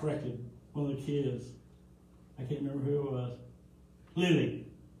I got corrected, one of the kids, I can't remember who it was, Lily.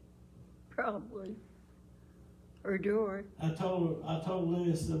 Probably. Or George. I told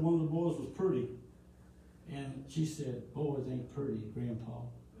Lily that one of the boys was pretty. And she said, boys ain't pretty, Grandpa.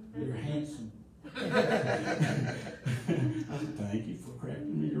 You're handsome. I said, thank you for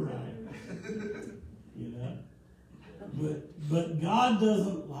correcting me, you're right. You know? But God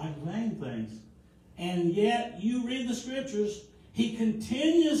doesn't like vain things. And yet, you read the scriptures, He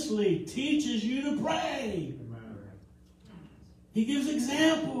continuously teaches you to pray. Amen. He gives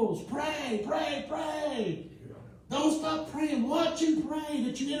examples. Pray, pray, pray. Yeah. Don't stop praying. Watch and pray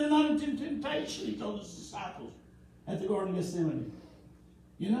that you enter not into temptation, He told His disciples at the Garden of Gethsemane.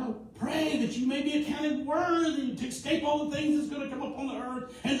 You know, pray that you may be accounted worthy to escape all the things that's going to come upon the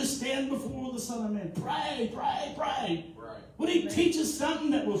earth and to stand stand before the Son of Man. Pray, pray, pray. Right. Would he teach us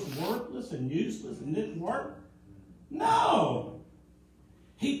something that was worthless and useless and didn't work? No.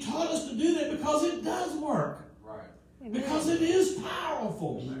 He taught us to do that because it does work. Right. Because it is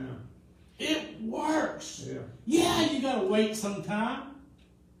powerful. Amen. It works. Yeah. Yeah, you got to wait some time.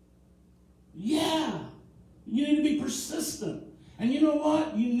 Yeah. You need to be persistent. And you know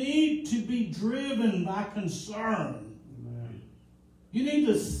what? You need to be driven by concern. Amen. You need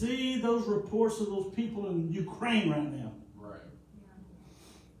to see those reports of those people in Ukraine right now. Right.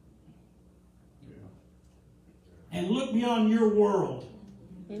 Yeah. And look beyond your world.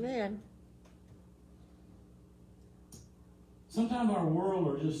 Amen. Sometimes our world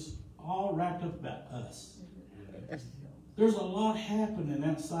are just all wrapped up about us. Yes. There's a lot happening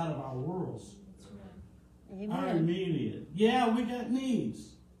outside of our worlds. Our Amen. immediate. Yeah, we got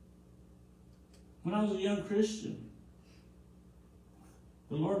needs. When I was a young Christian,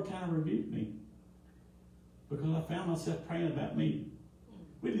 the Lord kind of rebuked me because I found myself praying about me.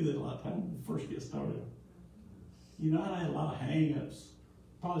 We do that a lot of times when we first get started. You know, I had a lot of hang-ups.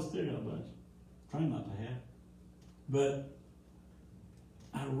 Probably still got a bunch. Trying not to have. But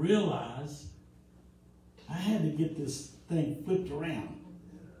I realized I had to get this thing flipped around.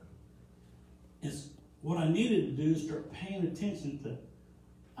 It's what I needed to do is start paying attention to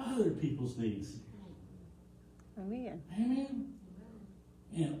other people's needs. Amen. Amen?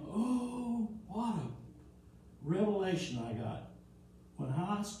 And oh, what a revelation I got when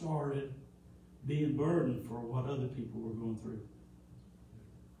I started being burdened for what other people were going through.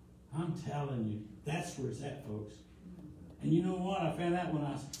 I'm telling you, that's where it's at, folks. And you know what? I found out when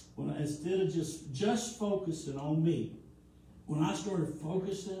I instead of just focusing on me, when I started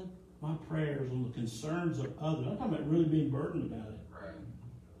focusing my prayers on the concerns of others, I'm talking about really being burdened about it. Right.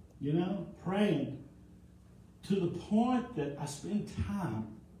 You know, praying to the point that I spend time.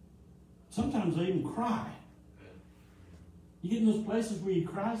 Sometimes I even cry. You get in those places where you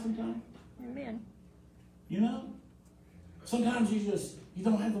cry sometimes? Amen. You know? Sometimes you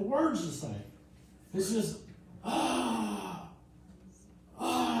don't have the words to say. It's just, I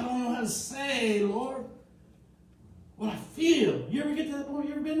don't know how to say, Lord, what I feel. You ever get to that point?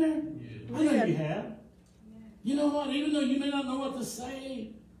 You ever been there? Yeah. I know you have. You know what? Even though you may not know what to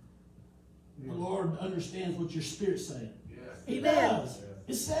say, the Lord understands what your spirit's saying. Yes. He Amen. does.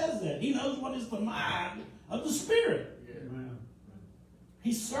 It says that. He knows what is the mind of the Spirit. Yeah. Amen.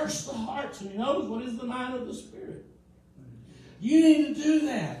 He searched the hearts and he knows what is the mind of the Spirit. You need to do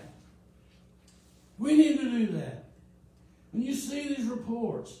that. We need to do that. When you see these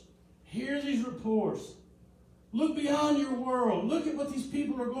reports, hear these reports, look beyond your world. Look at what these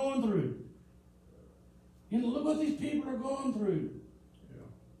people are going through. You know, look what these people are going through.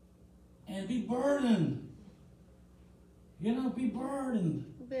 Yeah. And be burdened. You know, be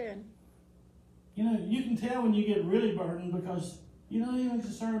burdened. Amen. You know, you can tell when you get really burdened because you're not even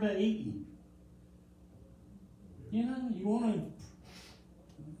concerned about eating. You know, you want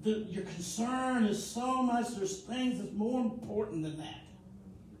to, your concern is so much, there's things that's more important than that.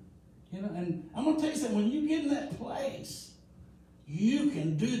 You know, and I'm going to tell you something, when you get in that place, you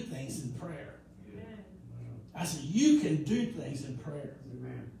can do things in prayer. I said, you can do things in prayer.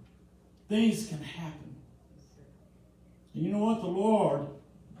 Amen. Things can happen. And you know what? The Lord,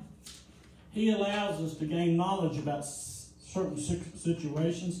 He allows us to gain knowledge about certain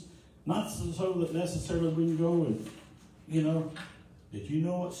situations, not so that necessarily we can go and, you know, did you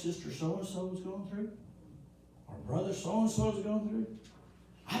know what sister so-and-so was going through? Or brother so-and-so is going through?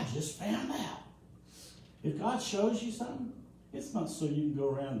 I just found out. If God shows you something, it's not so you can go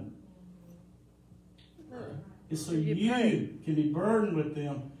around. It's so You you pray. can be burdened with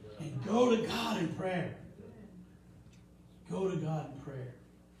them and go to God in prayer. Go to God in prayer.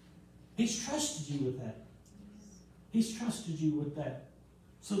 He's trusted you with that. He's trusted you with that.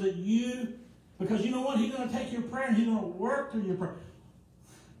 So that you, because you know what? He's going to take your prayer and He's going to work through your prayer.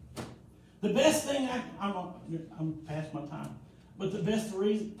 The best thing, I'm past my time, but the best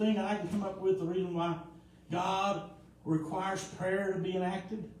thing I can come up with, the reason why God requires prayer to be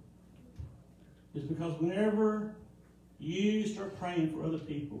enacted, is because whenever you start praying for other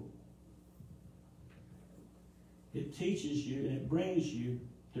people, it teaches you and it brings you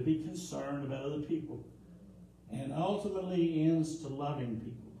to be concerned about other people. And ultimately ends to loving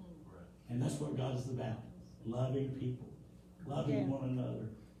people. And that's what God is about. Loving people. Loving one another.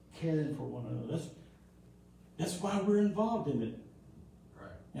 Caring for one another. That's why we're involved in it. Right.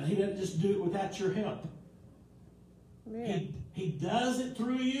 And He doesn't just do it without your help. Yeah. He does it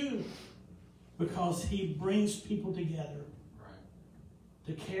through you because He brings people together Right.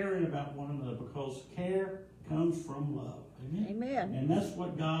 to caring about one another, because care comes from love. Amen? Amen. And that's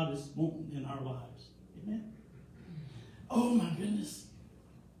what God is wanting in our lives. Amen? Oh my goodness.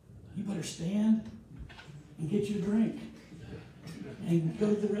 You better stand and get your drink. And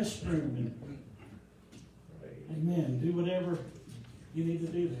go to the restroom. And, amen. Do whatever you need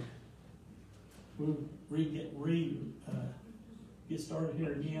to do there. We'll get started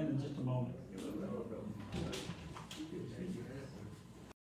here again in just a moment.